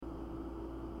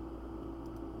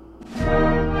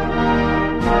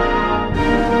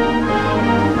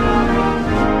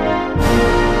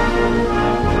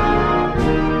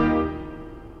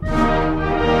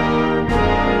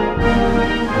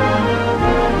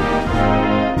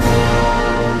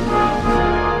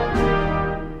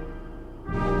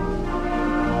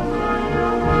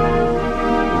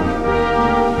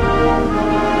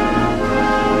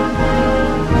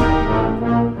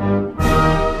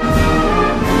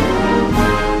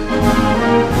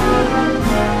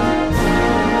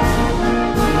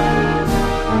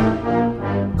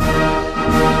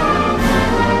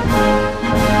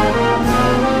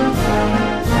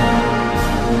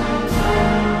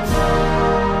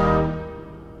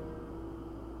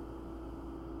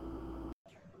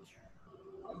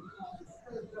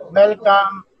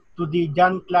Welcome to the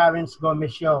John Clarence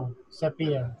Gomez Show,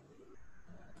 Zephyr.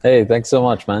 Hey, thanks so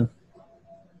much, man.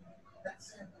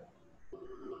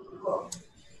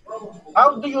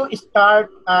 How do you start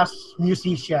as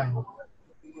musician?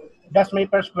 That's my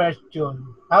first question.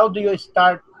 How do you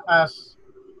start as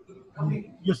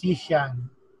musician?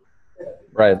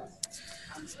 Right.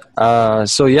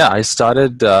 So yeah, I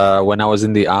started when I was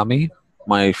in the army.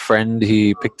 My friend,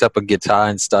 he picked up a guitar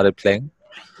and started playing.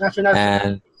 National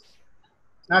And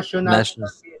National national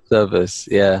service.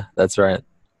 Yeah, that's right.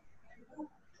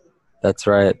 That's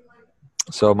right.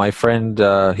 So my friend,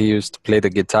 he used to play the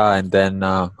guitar, and then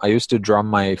I used to drum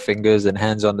my fingers and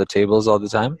hands on the tables all the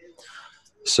time.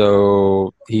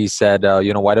 So he said,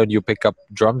 why don't you pick up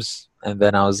drums? And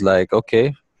then I was like,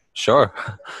 okay, sure.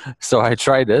 So I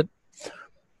tried it.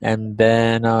 And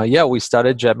then, we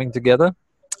started jamming together.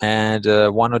 And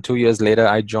 1 or 2 years later,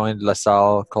 I joined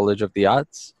LaSalle College of the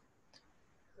Arts.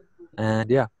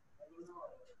 And yeah.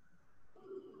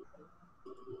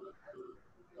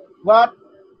 What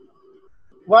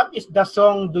what is the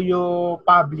song do you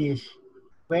publish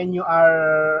when you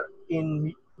are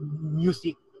in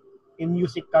music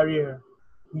music career?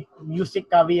 Music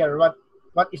career.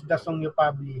 What is the song you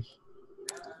publish?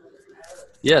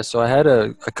 Yeah, so I had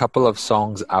a couple of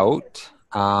songs out.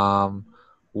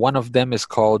 One of them is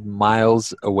called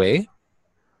Miles Away.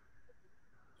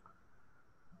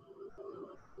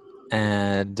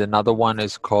 And another one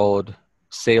is called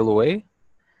Sail Away.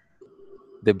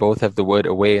 They both have the word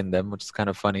away in them, which is kind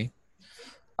of funny.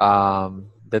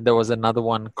 Then there was another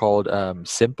one called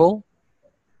Simple.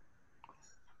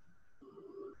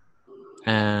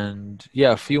 And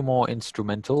yeah, a few more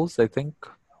instrumentals, I think.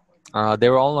 They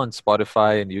were all on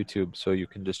Spotify and YouTube, so you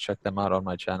can just check them out on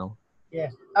my channel.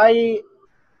 Yes. I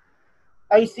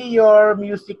see your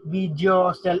music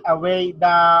video Sail Away.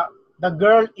 The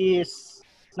girl is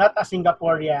not a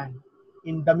Singaporean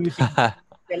in the music.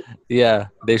 Yeah,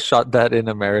 they shot that in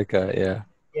America, yeah.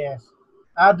 Yes.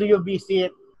 How do you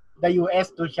visit the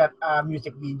US to shoot a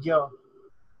music video?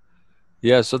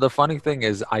 Yeah, so the funny thing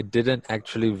is I didn't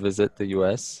actually visit the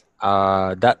US.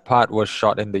 That part was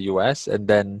shot in the US, and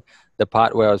then the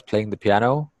part where I was playing the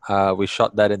piano, we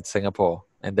shot that in Singapore,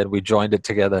 and then we joined it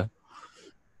together.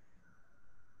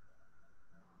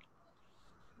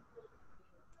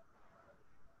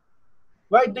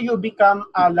 Why do you become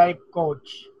a life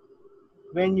coach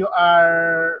when you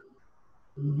are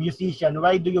musician?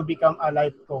 Why do you become a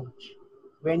life coach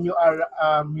when you are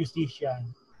a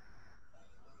musician?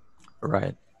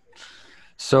 Right.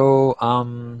 So,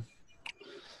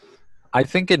 I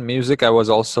think in music I was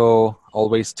also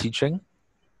always teaching,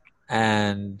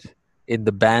 and in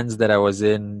the bands that I was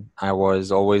in, I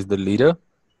was always the leader,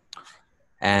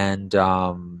 and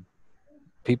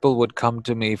people would come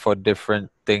to me for different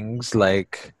things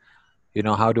like,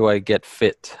 how do I get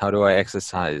fit? How do I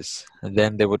exercise? And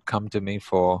then they would come to me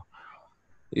for,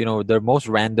 the most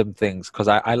random things, because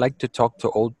I like to talk to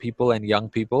old people and young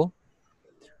people.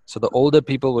 So the older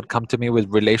people would come to me with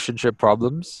relationship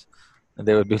problems, and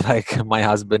they would be like, my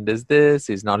husband is this,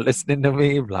 he's not listening to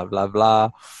me, blah, blah,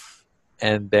 blah.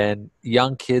 And then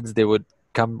young kids, they would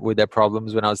come with their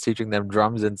problems when I was teaching them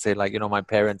drums and say like, my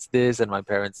parents this and my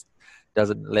parents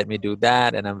doesn't let me do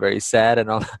that, and I'm very sad and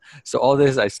all. So all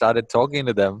this, I started talking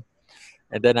to them,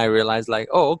 and then I realized like,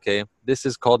 oh, okay, this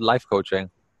is called life coaching.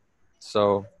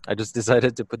 So I just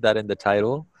decided to put that in the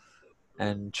title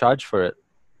and charge for it.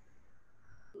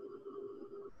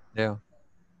 Yeah.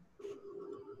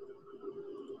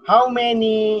 How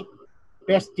many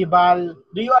festival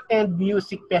do you attend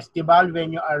music festival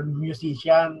when you are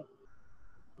musician?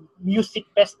 Music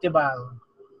festival.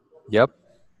 Yep.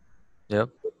 Yep.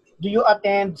 Do you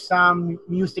attend some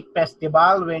music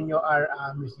festival when you are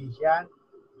a musician?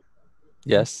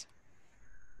 Yes.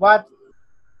 What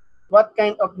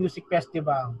kind of music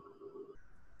festival?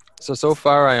 So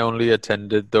far I only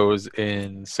attended those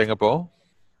in Singapore.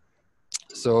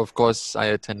 So of course I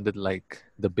attended like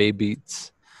the Bay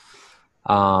Beats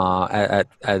at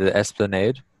the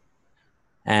Esplanade,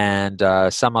 and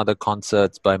some other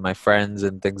concerts by my friends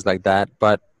and things like that.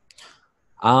 But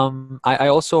I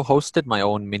also hosted my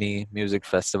own mini music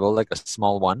festival, like a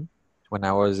small one, when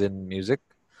I was in music.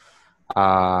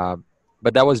 Uh,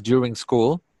 but that was during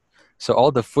school. So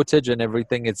all the footage and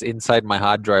everything is inside my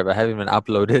hard drive. I haven't even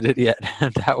uploaded it yet.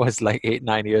 And that was like 8,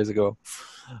 9 years ago.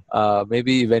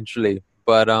 Maybe eventually.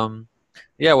 But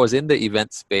yeah, I was in the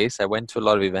event space. I went to a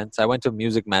lot of events. I went to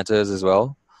Music Matters as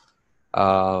well,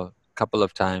 a couple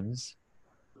of times.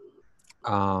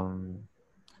 Um,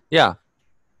 yeah,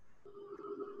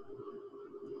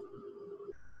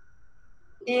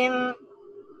 In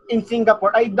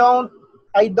Singapore, I don't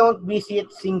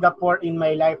visit Singapore in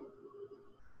my life,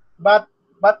 but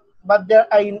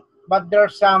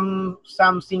there's some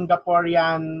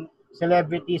Singaporean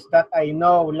celebrities that I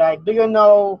know. Like, do you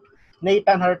know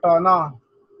Nathan Hartono?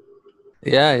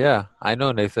 yeah, yeah. I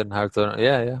know Nathan Harton.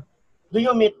 Yeah, yeah. Do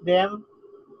you meet them?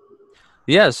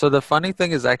 Yeah, so the funny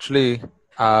thing is actually,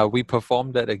 we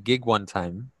performed at a gig one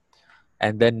time,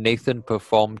 and then Nathan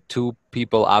performed two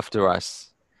people after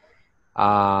us.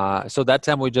 So that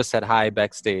time we just said hi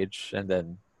backstage, and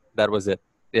then that was it.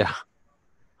 Yeah,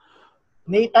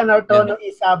 Nathan yeah, Hartono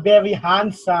is a very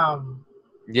handsome.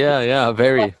 yeah, yeah.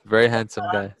 Very, very handsome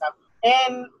guy.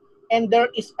 Handsome. And there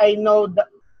is I know the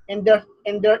and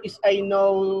there is I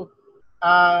know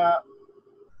uh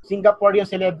Singaporean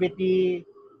celebrity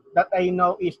that I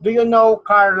know is, do you know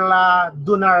Carla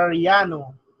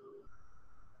Dunariano?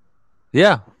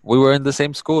 Yeah, we were in the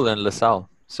same school in LaSalle,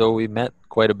 so we met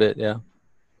quite a bit. Yeah,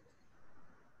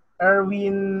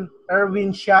 Erwin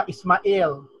Shah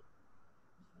Ismail.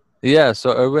 yeah.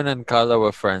 So Erwin and Carla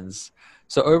were friends.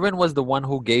 So Erwin was the one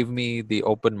who gave me the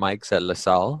open mics at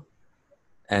LaSalle,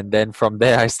 and then from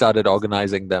there I started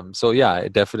organizing them. So yeah, I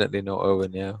definitely know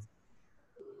Erwin. Yeah.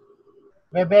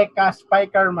 Rebecca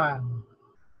Spikerman.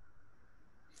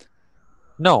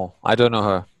 No, I don't know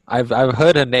her. I've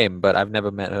heard her name, but I've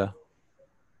never met her.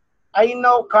 I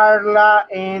know Carla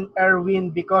and Erwin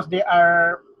because they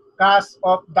are cast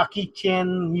of the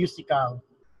Kitchen musical.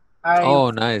 I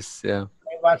Oh, nice. Yeah.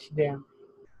 I watched them.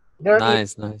 There is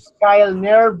Nice, nice. Kyle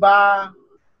Nerba,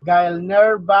 Gail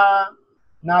Nerba,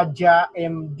 Nadia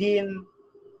M. Dean.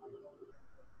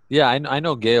 Yeah, I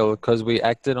know Gail because we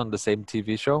acted on the same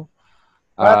TV show,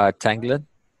 What Tanglin.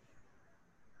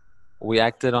 We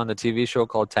acted on a TV show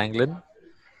called Tanglin.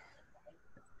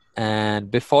 And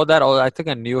before that, I think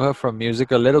I knew her from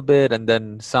music a little bit. And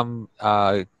then some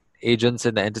agents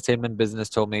in the entertainment business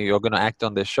told me, you're going to act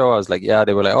on this show. I was like, yeah.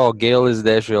 They were like, oh, Gail is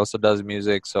there. She also does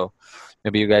music. So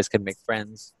maybe you guys can make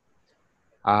friends.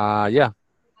 Yeah.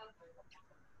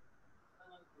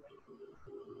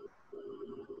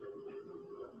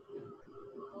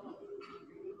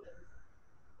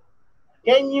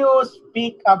 can you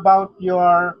speak about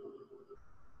the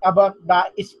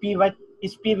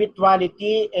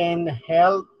spirituality and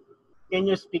health? Can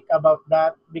you speak about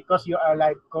that? Because you are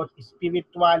like coach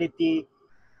spirituality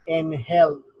and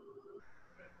health.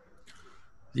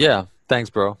 Yeah. Thanks,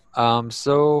 bro.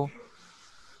 So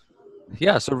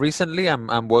recently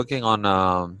I'm working on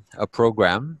a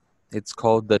program. It's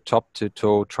called the Top to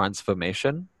Toe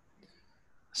Transformation.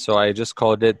 So I just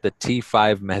called it the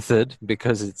T5 method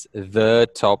because it's the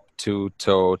top to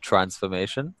toe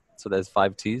transformation. So there's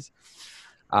 5 T's.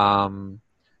 Um,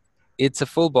 it's a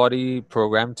full body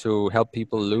program to help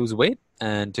people lose weight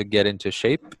and to get into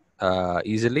shape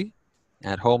easily.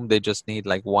 At home, they just need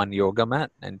like one yoga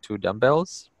mat and two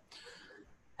dumbbells.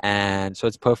 And so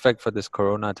it's perfect for this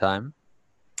Corona time.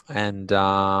 And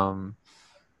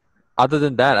other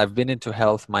than that, I've been into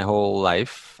health my whole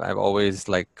life. I've always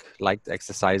liked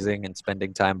exercising and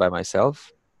spending time by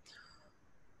myself.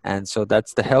 And so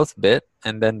that's the health bit.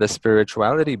 And then the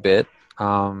spirituality bit,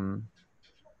 um,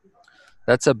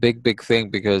 that's a big thing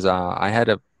because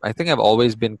I think I've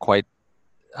always been quite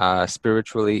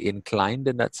spiritually inclined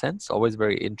in that sense, always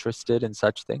very interested in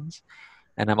such things.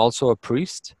 And I'm also a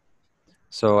priest.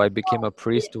 So I became a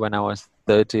priest when I was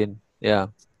 13. Yeah.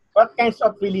 What kinds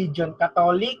of religion?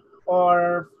 Catholic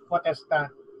or Protestant?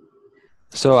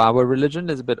 So our religion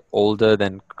is a bit older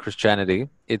than Christianity.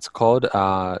 It's called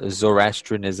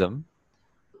Zoroastrianism.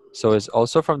 So it's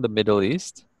also from the Middle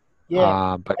East.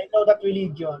 Yes, But I know that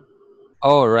religion.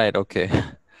 oh, right, okay.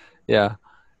 Yeah.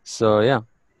 So yeah.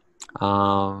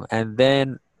 And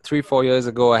then 3, 4 years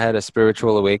ago, I had a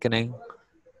spiritual awakening,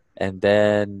 and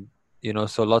then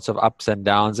so lots of ups and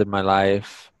downs in my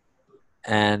life,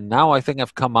 and now I think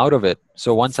I've come out of it.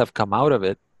 So once I've come out of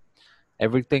it,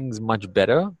 everything's much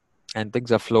better, and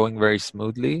things are flowing very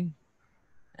smoothly.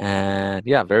 And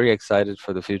yeah, very excited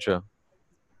for the future.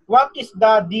 What is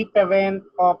the difference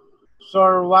of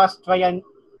Zoroastrian,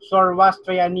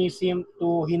 Zoroastrianism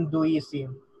to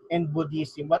Hinduism and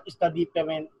Buddhism? What is the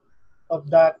difference of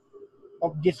that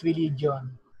of this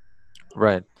religion?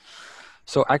 Right.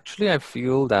 So actually, I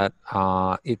feel that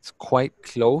it's quite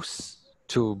close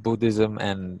to Buddhism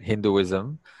and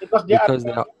Hinduism Because they are because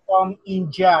they are from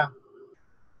India.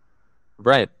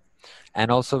 right,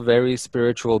 and also very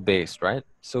spiritual based, right?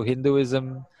 So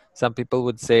Hinduism, some people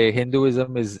would say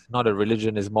Hinduism is not a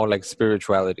religion, is more like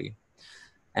spirituality.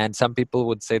 And some people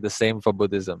would say the same for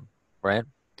Buddhism, right?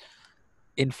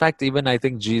 In fact, even I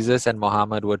think Jesus and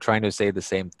Muhammad were trying to say the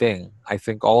same thing. I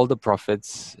think all the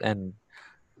prophets and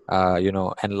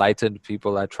enlightened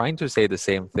people are trying to say the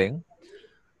same thing,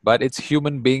 but it's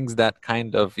human beings that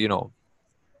kind of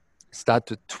start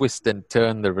to twist and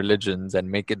turn the religions and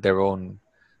make it their own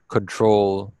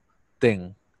control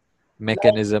thing Like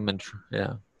mechanism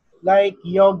yeah. like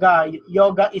yoga.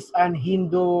 Yoga is an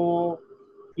Hindu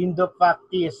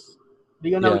practice. Do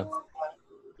you know? Yeah,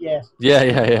 Yes. yeah,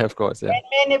 yeah, yeah, of course, yeah. And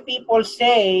many people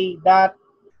say that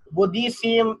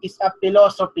Buddhism is a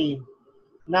philosophy,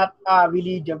 not a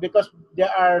religion, because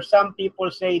there are some people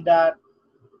say that,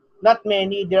 not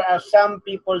many, there are some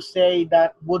people say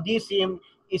that Buddhism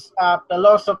is a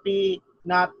philosophy,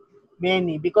 not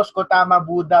many, because Gautama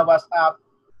Buddha was a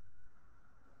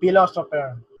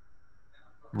philosopher.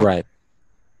 Right.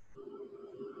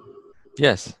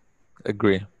 Yes,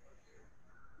 agree.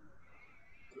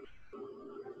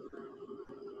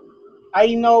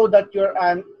 I know that you're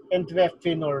an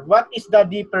entrepreneur. What is the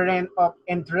difference of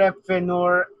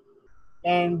entrepreneur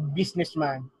and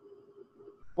businessman?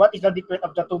 What is the difference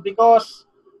of the two? Because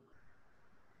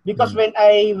Mm.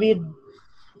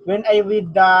 when I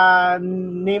read the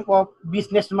name of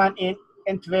businessman and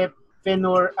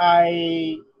entrepreneur,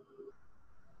 I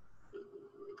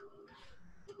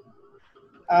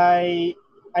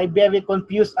I very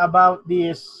confused about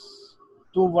these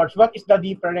two words. What is the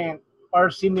difference or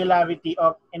similarity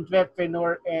of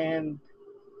entrepreneur and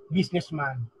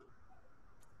businessman?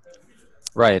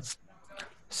 Right.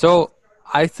 So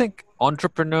I think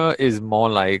entrepreneur is more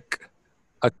like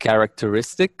a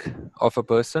characteristic of a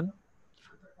person,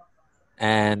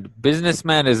 and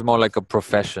businessman is more like a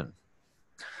profession.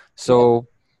 Yeah, So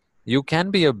you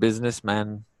can be a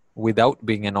businessman without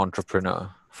being an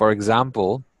entrepreneur. For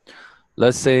example,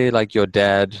 let's say like your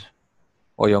dad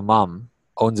or your mom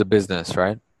owns a business,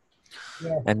 right?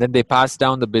 yeah. And then they pass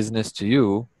down the business to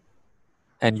you,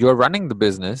 and you're running the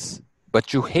business,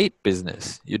 but you hate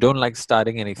business. You don't like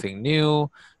starting anything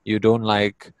new. You don't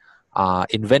like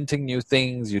inventing new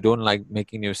things. You don't like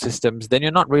making new systems. Then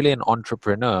you're not really an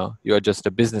entrepreneur. You're just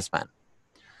a businessman.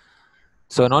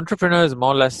 So an entrepreneur is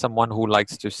more or less someone who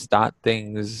likes to start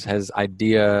things, has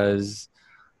ideas.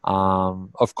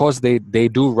 Of course, they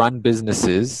do run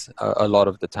businesses a lot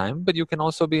of the time, but you can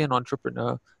also be an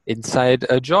entrepreneur inside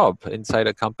a job, inside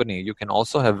a company. You can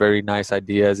also have very nice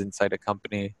ideas inside a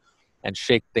company and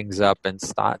shake things up and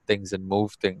start things and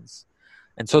move things.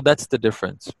 And so that's the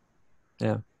difference.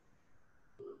 Yeah.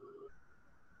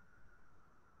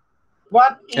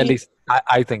 What At is least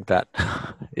I think that.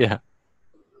 Yeah.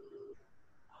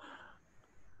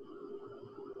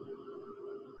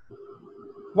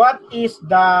 what is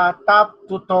the top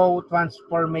to toe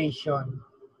transformation?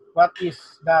 What is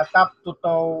the top to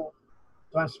toe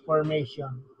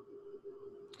transformation?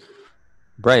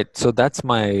 Right. So that's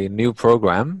my new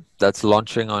program that's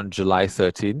launching on July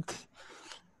 13th.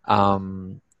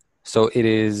 Um, so it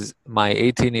is my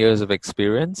 18 years of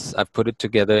experience. I've put it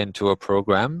together into a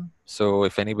program. So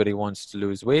if anybody wants to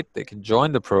lose weight, they can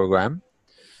join the program.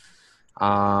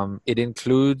 It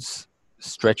includes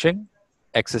stretching,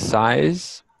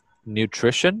 exercise,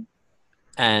 nutrition,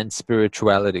 and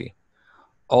spirituality,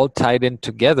 all tied in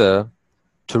together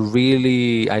to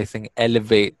really, I think,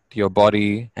 elevate your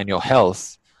body and your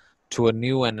health to a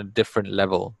new and a different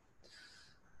level.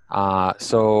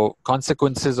 So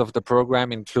consequences of the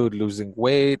program include losing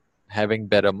weight, having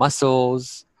better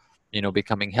muscles,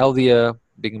 becoming healthier,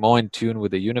 being more in tune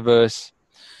with the universe.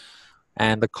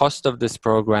 And the cost of this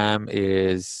program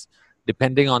is,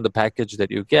 depending on the package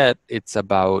that you get, it's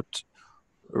about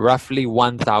roughly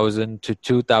 1,000 to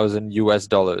 2,000 US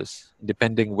dollars,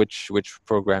 depending which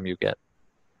program you get.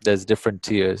 There's different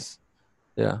tiers.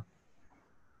 Yeah.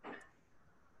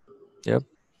 Yep.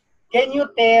 Can you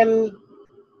tell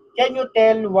can you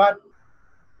tell what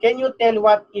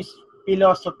what is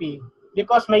philosophy?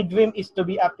 Because my dream is to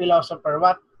be a philosopher.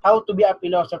 How to be a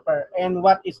philosopher and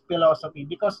what is philosophy?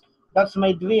 Because that's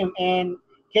my dream. And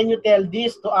can you tell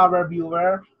this to our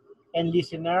viewer and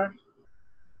listener?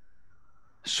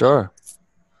 Sure.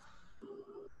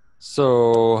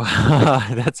 So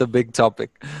that's a big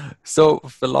topic. So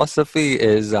philosophy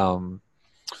is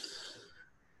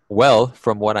well,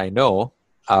 from what I know,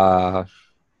 uh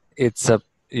it's a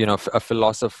a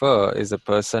philosopher is a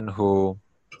person who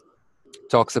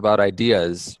talks about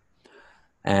ideas,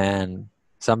 and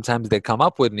sometimes they come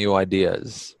up with new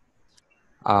ideas.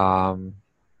 Um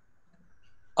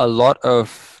a lot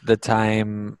of the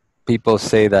time people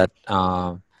say that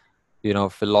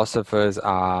philosophers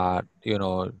are,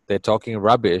 they're talking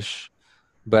rubbish,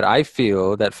 but I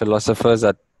feel that philosophers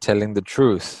are telling the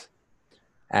truth.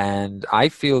 And I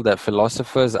feel that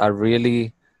philosophers are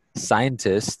really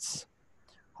scientists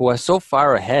who are so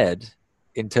far ahead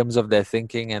in terms of their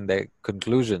thinking and their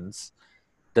conclusions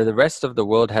that the rest of the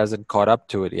world hasn't caught up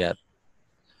to it yet.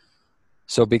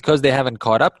 So because they haven't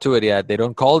caught up to it yet, they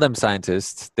don't call them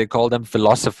scientists, they call them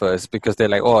philosophers, because they're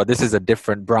like, oh, this is a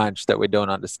different branch that we don't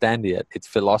understand yet. It's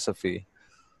philosophy.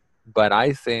 But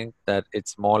I think that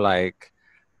it's more like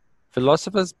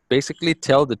philosophers basically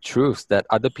tell the truth that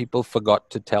other people forgot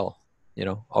to tell,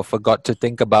 or forgot to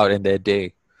think about in their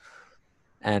day.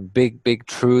 And big, big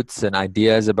truths and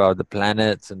ideas about the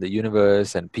planets and the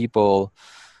universe and people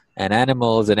and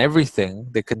animals and everything.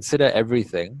 They consider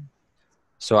everything.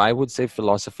 So I would say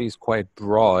philosophy is quite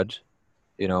broad,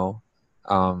 you know.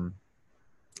 Um,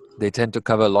 they tend to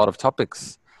cover a lot of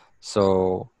topics.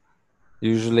 So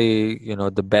usually,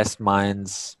 the best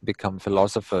minds become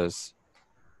philosophers.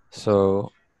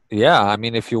 So yeah, I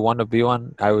mean, if you want to be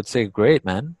one, I would say great,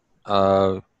 man.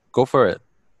 Go for it.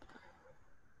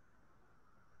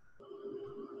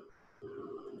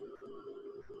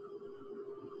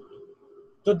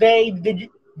 Today, did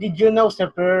you know,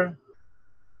 Zephyr?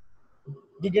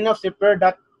 Did you know, Zephyr,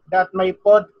 that my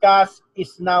podcast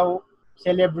is now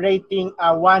celebrating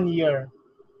a 1 year?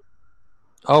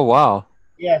 Oh wow.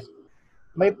 Yes,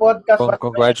 my podcast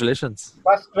Congratulations.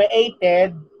 was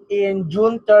created in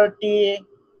June 30,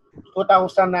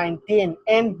 2019.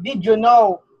 And did you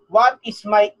know what is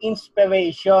my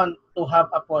inspiration to have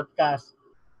a podcast?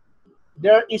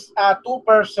 There is a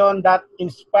two-person that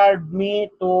inspired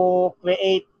me to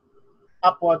create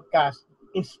a podcast.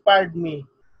 Inspired me.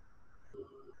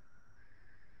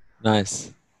 Nice.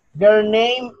 Their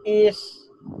name is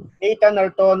Nathan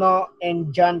Artono and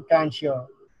John Cancio.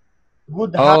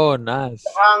 Good Oh, nice.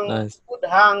 Nice. Good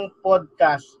hang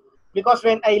podcast. Because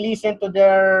when I listen to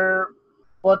their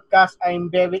podcast,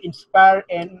 I'm very inspired,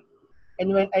 and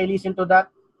when I listen to that,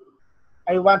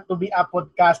 I want to be a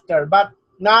podcaster. But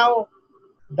now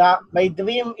the my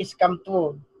dream is come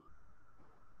true.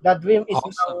 The dream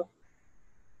Awesome.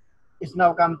 is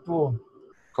now come true.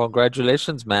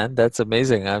 Congratulations, man. That's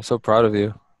amazing. I'm so proud of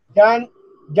you. John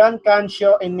John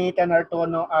Cancio and Nathan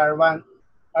Artono are one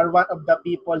of the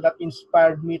people that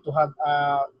inspired me to have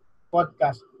a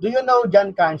podcast. Do you know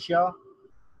John Cancio?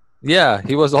 Yeah,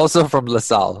 he was also from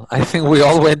LaSalle. I think we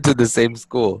all went to the same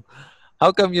school.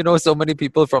 How come you know so many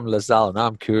people from LaSalle? Now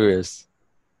I'm curious.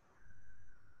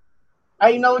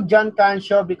 I know John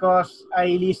Cancio because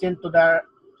I listen to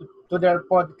their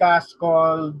podcast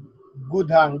called Good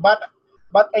Hang. But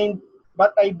I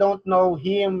but I don't know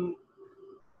him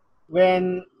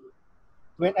when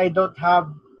when I don't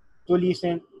have to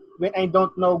listen when I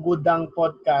don't know Good Hang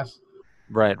podcast.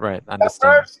 Right, right. The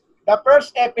Understand. first the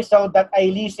first episode that I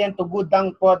listened to Good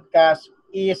Hang podcast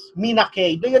is Mina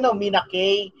K. Do you know Mina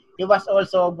K? He was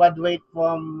also a graduate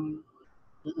from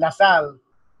LaSalle.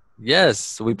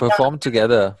 Yes, we performed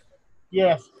together.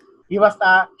 Yes, he was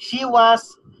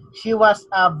she was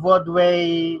a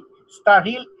Broadway star.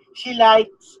 She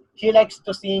likes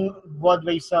to sing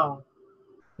Broadway song.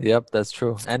 Yep, that's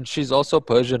true. And she's also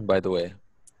Persian, by the way.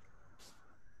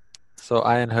 So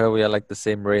I and her, we are like the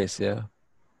same race, yeah.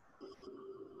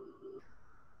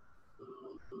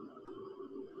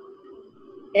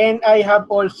 And I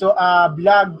have also a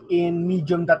blog in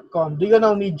medium.com. Do you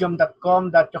know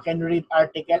medium.com that you can read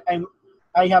article?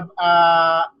 I have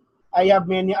I have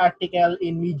many article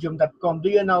in medium.com. Do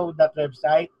you know that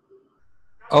website?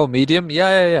 Oh, Medium? Yeah,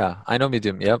 yeah, yeah. I know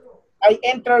Medium. Yep. I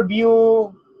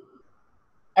interview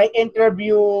I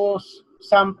interview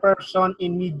some person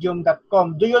in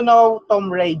medium.com. Do you know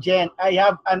Tom Ragen? I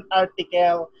have an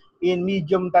article in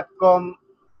medium.com.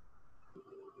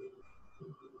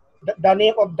 The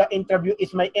name of the interview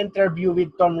is my interview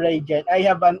with Tom Ragen. I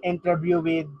have an interview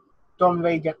with Tom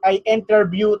Ragen. I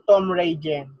interview Tom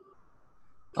Ragen.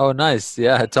 Oh, nice.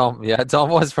 Yeah, Tom. Yeah, Tom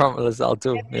was from LaSalle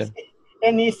too. And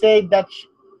Yeah. he said that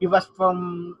he was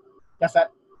from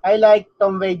Kasat. I like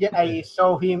Tom Ragen. I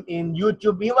saw him in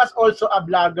YouTube. He was also a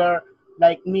blogger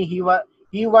like me.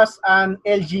 He was an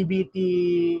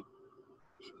LGBT.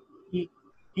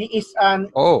 He is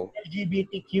an Oh,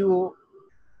 LGBTQ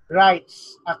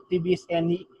rights activist,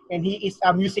 and he is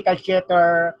a musical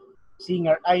theater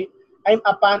singer. I'm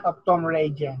a fan of Tom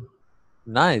Regent.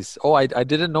 nice. Oh, I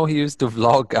didn't know he used to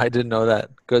vlog. I didn't know that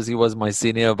because he was my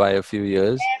senior by a few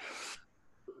years.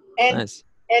 And Nice.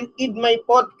 and in my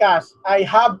podcast, I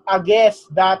have a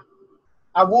guest that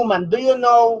a woman. Do you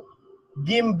know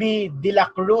Gimby De La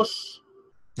Cruz?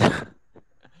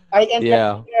 I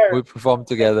Yeah, interviewed we her. performed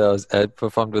together. I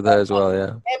performed with her as well.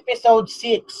 Yeah. Episode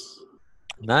 6.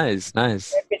 Nice,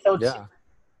 nice. Episode 6. Yeah.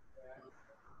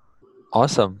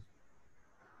 Awesome.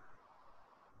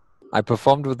 I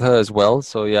performed with her as well.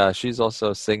 So yeah, she's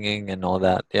also singing and all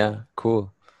that. Yeah,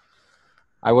 cool.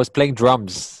 I was playing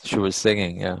drums. She was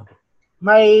singing. Yeah.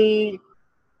 My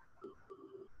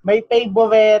my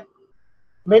favorite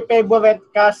my favorite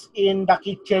cast in the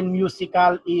kitchen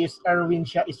musical is Erwin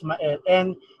Shah Ismael,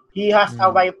 and he has a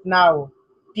Mm. wife now,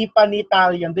 Tiffany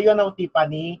Talion. Do you know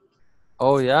Tiffany?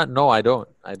 Oh yeah. No, I don't.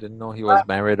 I didn't know he was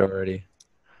married already.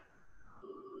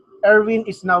 Erwin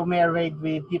is now married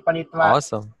with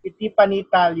Awesome. Tiffany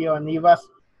Talion.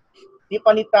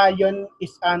 Tiffany Talion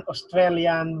is an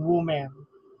Australian woman.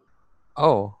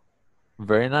 Oh,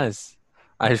 very nice.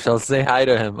 I shall say hi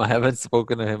to him. I haven't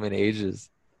spoken to him in ages.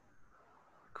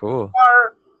 Cool.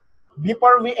 Or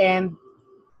before we end,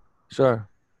 Sure.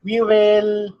 we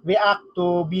will react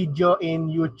to video in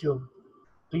YouTube,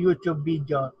 to YouTube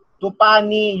video, to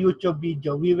funny YouTube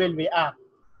video. We will react.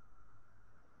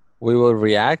 We will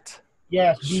react.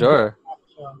 Yes, video Sure.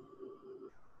 reaction.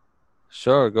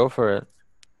 Sure. Go for it.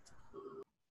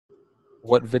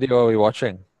 What video are we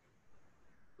watching?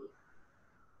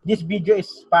 This video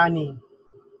is funny.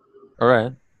 All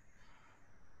right.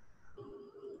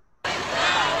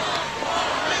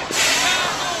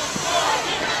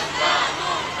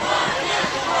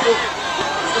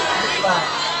 This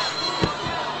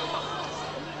one.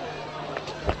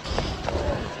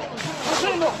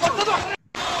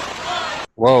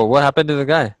 Whoa, what happened to the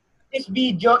guy? This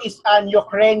video is an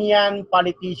Ukrainian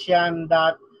politician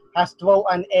that has thrown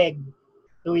an egg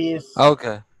to his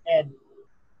Okay. head.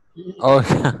 Oh,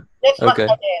 Let's watch okay.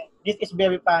 again. This is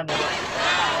very funny.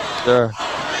 Sure.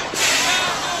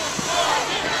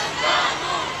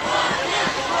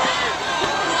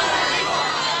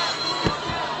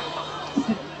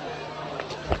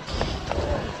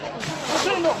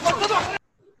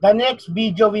 The next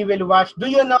video we will watch. Do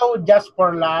you know Just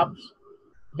for Laughs?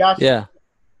 Just Yeah.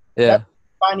 that Yeah.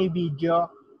 funny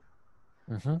video.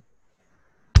 Hmm.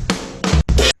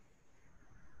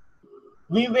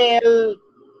 We will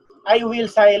I will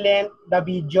silent the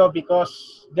video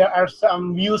because there are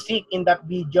some music in that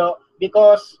video,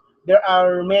 because there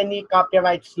are many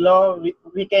copyrights law.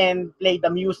 We can play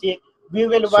the music. We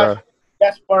will watch Sure.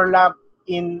 Just for Love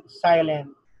in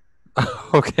silent.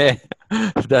 Okay.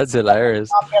 That's hilarious.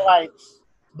 Copyrights.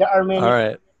 There are All many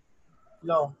right.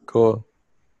 law. Cool.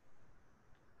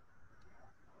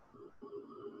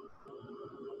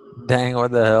 Dang,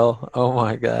 what the hell? Oh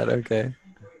my God. Okay.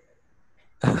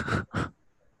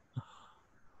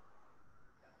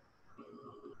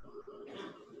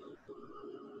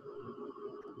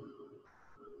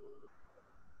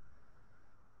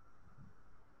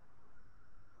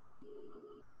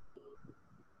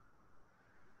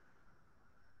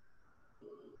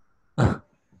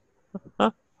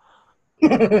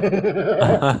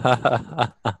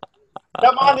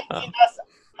 The mannequin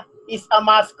is a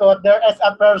mascot. There is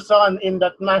a person in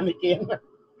that mannequin.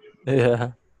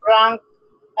 Yeah. Prank.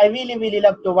 I really, really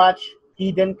love to watch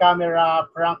hidden camera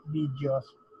prank videos.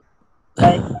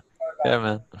 Like, Yeah,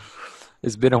 man.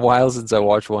 It's been a while since I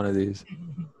watched one of these.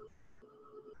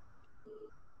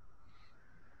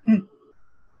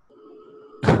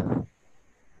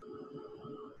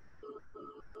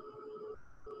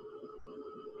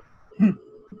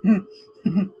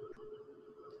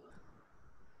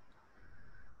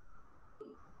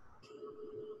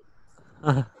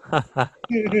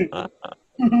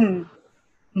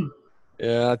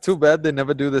 Yeah, too bad they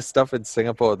never do this stuff in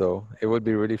Singapore, though. It would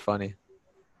be really funny.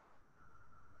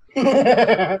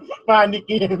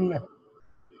 mannequin.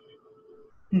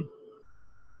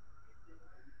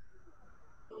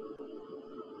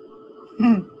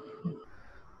 Mhm.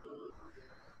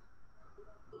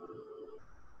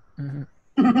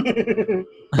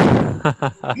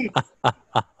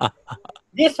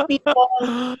 these people,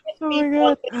 Oh these my people,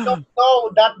 God. they don't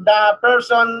know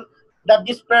that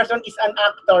this person is an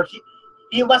actor.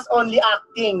 He was only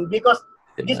acting, because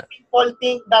these Yeah, people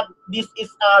think that this is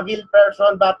a real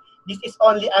person, but this is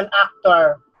only an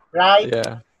actor, right?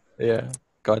 yeah, yeah.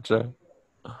 Gotcha.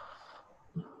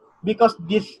 Because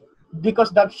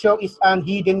because that show is an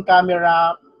hidden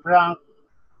camera prank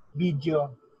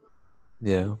video.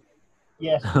 Yeah.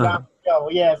 Yes, prank show.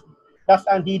 Yes, that's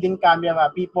an hidden camera.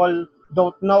 People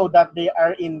don't know that they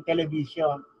are in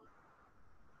television.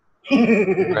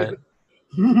 Right.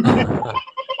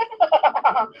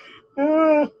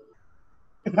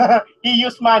 He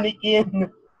used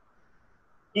mannequin.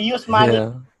 He used mannequin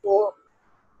Yeah. to,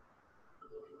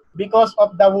 because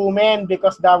of the woman,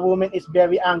 because the woman is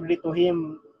very angry to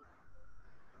him.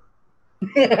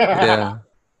 Yeah.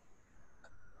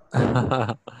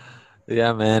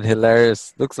 Yeah, man.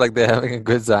 Hilarious. Looks like they're having a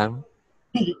good time.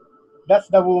 That's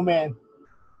the woman,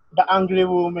 the angry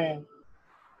woman.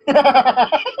 the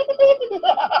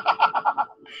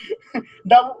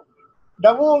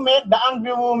the woman, the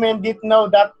angry woman didn't know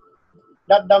that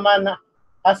the man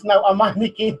has now a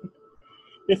mannequin.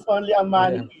 It's only a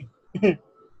Yeah. mannequin.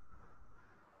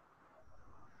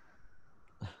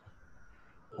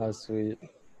 How sweet.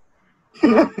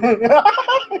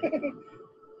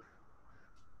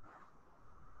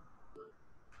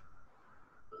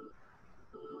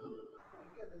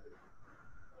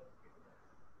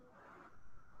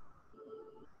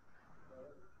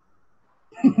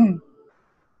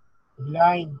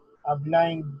 Blind, a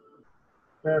blind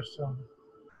person.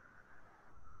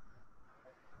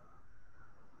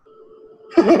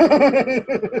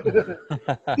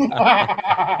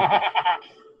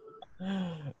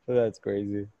 That's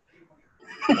crazy.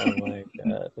 Oh my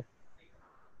god.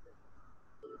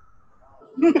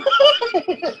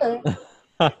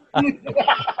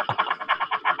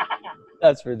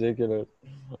 That's ridiculous.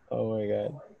 Oh my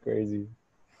god. Crazy.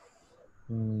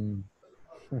 Hmm.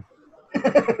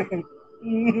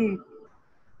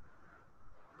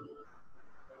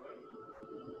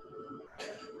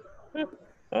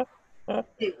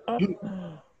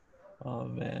 Oh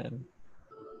man.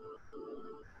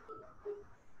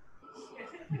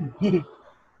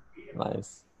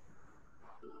 Nice.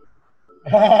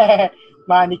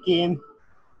 Mannequin,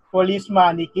 police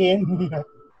mannequin.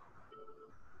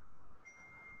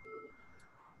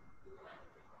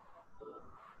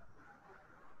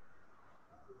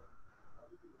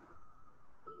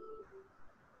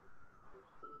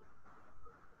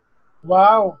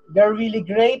 Wow, they're really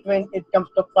great when it comes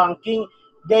to punking.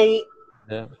 They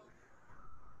Yeah.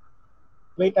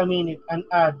 wait a minute, an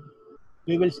ad.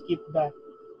 We will skip that.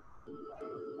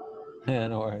 Yeah,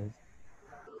 no worries.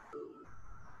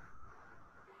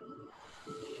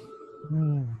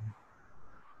 Hmm.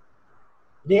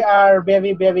 They are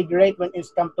very very great when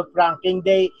it's come to pranking.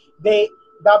 They the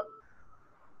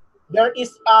there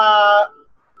is a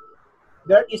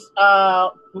there is a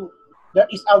there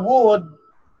is a wood,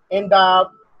 and the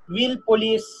wheel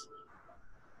police,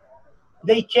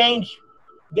 they change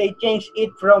they change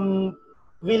it from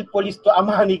wheel police to a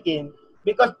mannequin,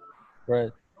 because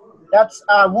Right. that's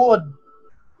a wood,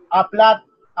 a flat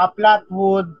a flat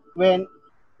wood, when,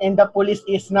 and the police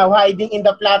is now hiding in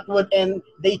the flat wood, and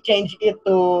they change it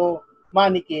to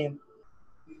mannequin.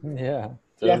 Yeah,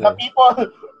 Yes, totally. the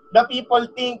people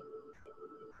think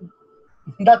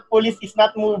that police is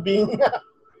not moving.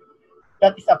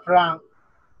 That is a prank.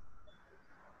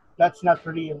 That's not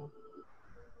real.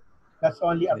 That's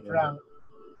only a Yeah. prank.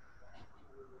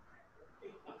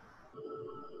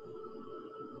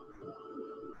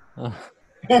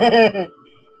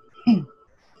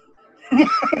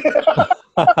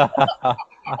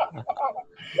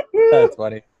 That's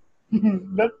funny.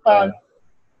 That's Yeah. fun.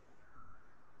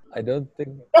 I don't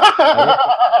think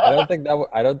I don't think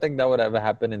that would ever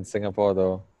happen in Singapore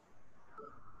though.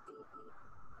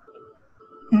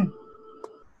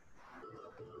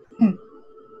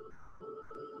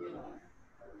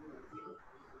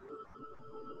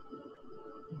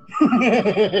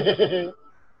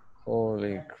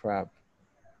 Holy crap.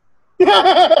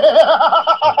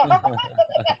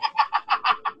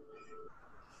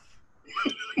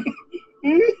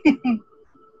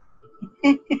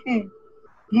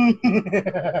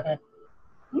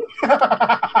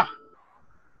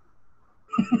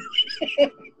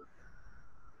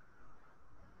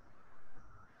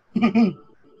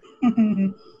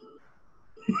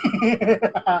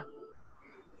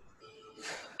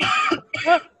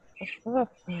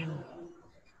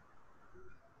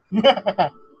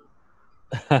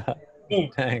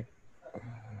 Dang.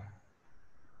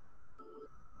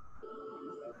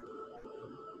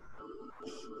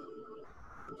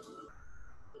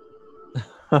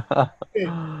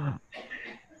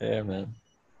 Yeah, man.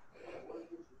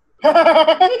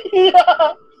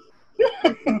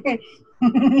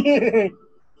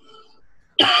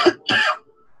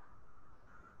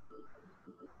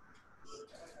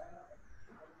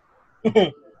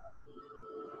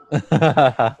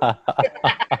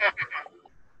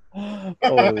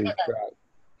 Holy crap.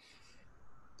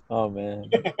 Oh man.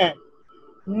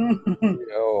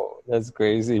 Yo, that's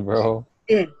crazy, bro.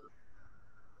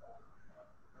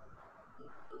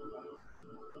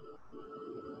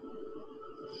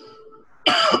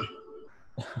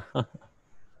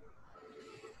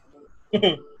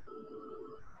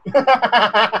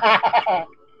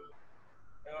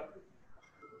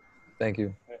 Thank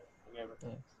you.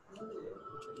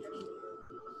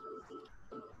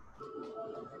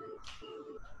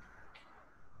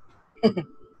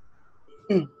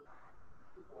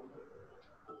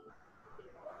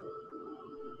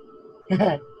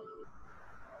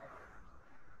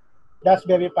 That's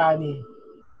very funny.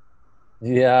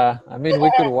 Yeah, I mean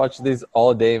we could watch these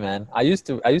all day, man. I used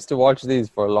to watch these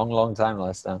for a long, long time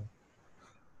last time.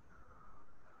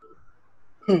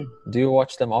 Do you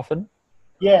watch them often?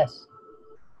 Yes.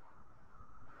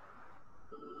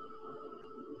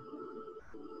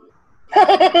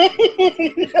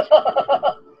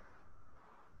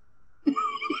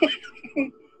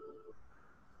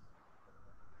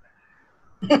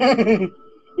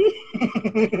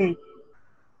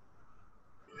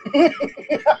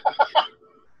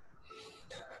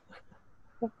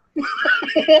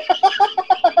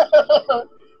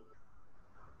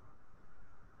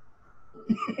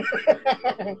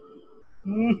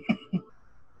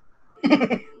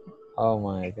 Oh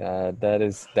my God,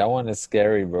 that one is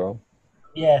scary, bro.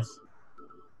 Yes,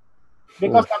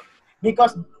 because Oof.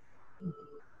 because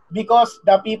because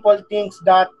the people thinks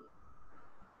that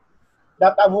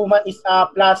a woman is a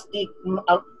plastic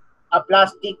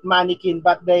mannequin,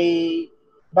 but they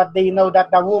know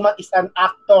that the woman is an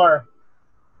actor.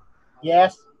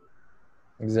 Yes.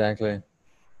 Exactly.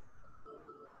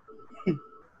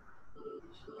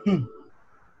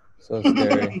 So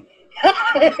scary.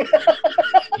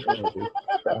 Holy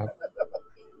crap.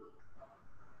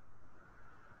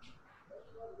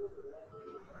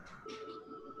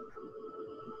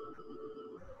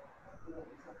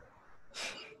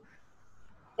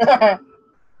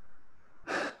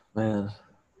 Man.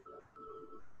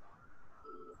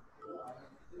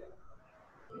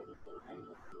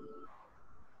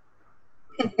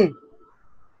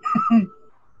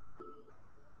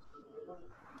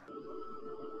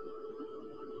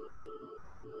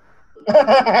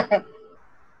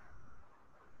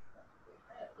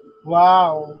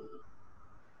 Wow.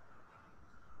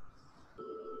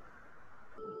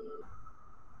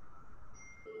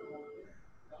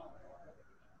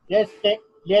 Let's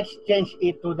change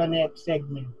it to the next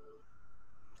segment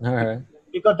All right.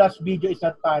 because that video is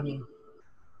not funny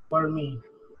for me.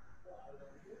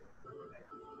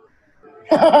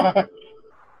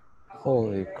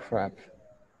 Holy crap.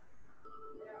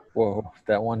 Whoa,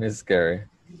 that one is scary.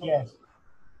 Yes.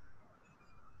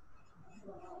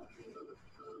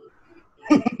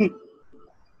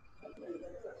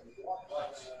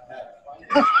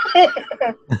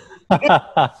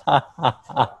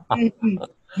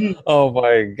 Oh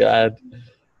my God.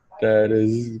 That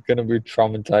is gonna be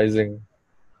traumatizing.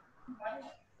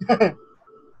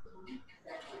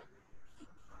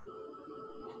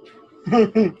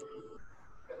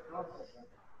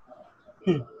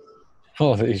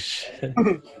 Holy shit.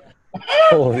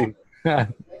 Holy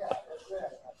crap.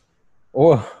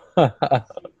 Whoa.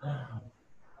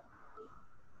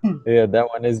 Yeah, that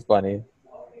one is funny.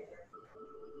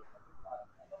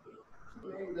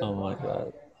 Oh my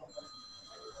God.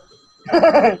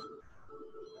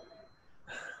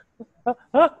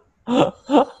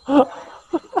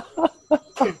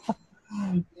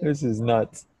 This is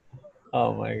nuts.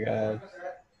 Oh my God.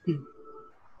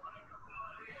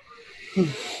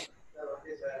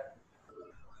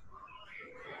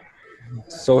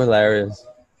 So hilarious.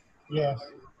 Yes.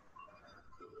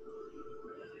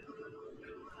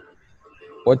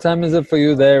 What time is it for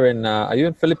you there in are you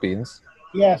in Philippines?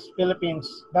 Yes, Philippines.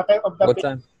 The time of the What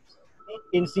time?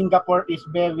 in Singapore is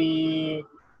very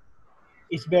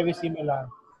similar.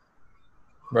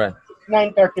 Right.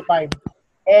 9:35,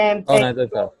 and Oh,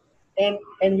 9:35.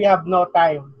 and we have no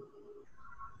time.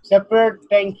 Zephyr,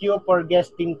 thank you for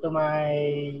guesting to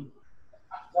my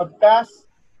podcast.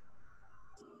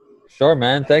 Sure,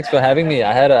 man. Thanks for having me.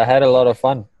 I had a lot of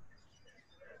fun.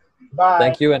 Bye.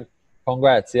 Thank you and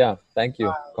congrats. Yeah. Thank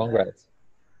you. Congrats.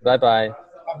 Bye bye.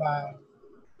 Bye.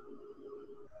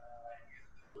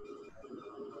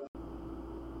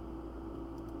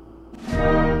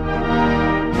 Bye.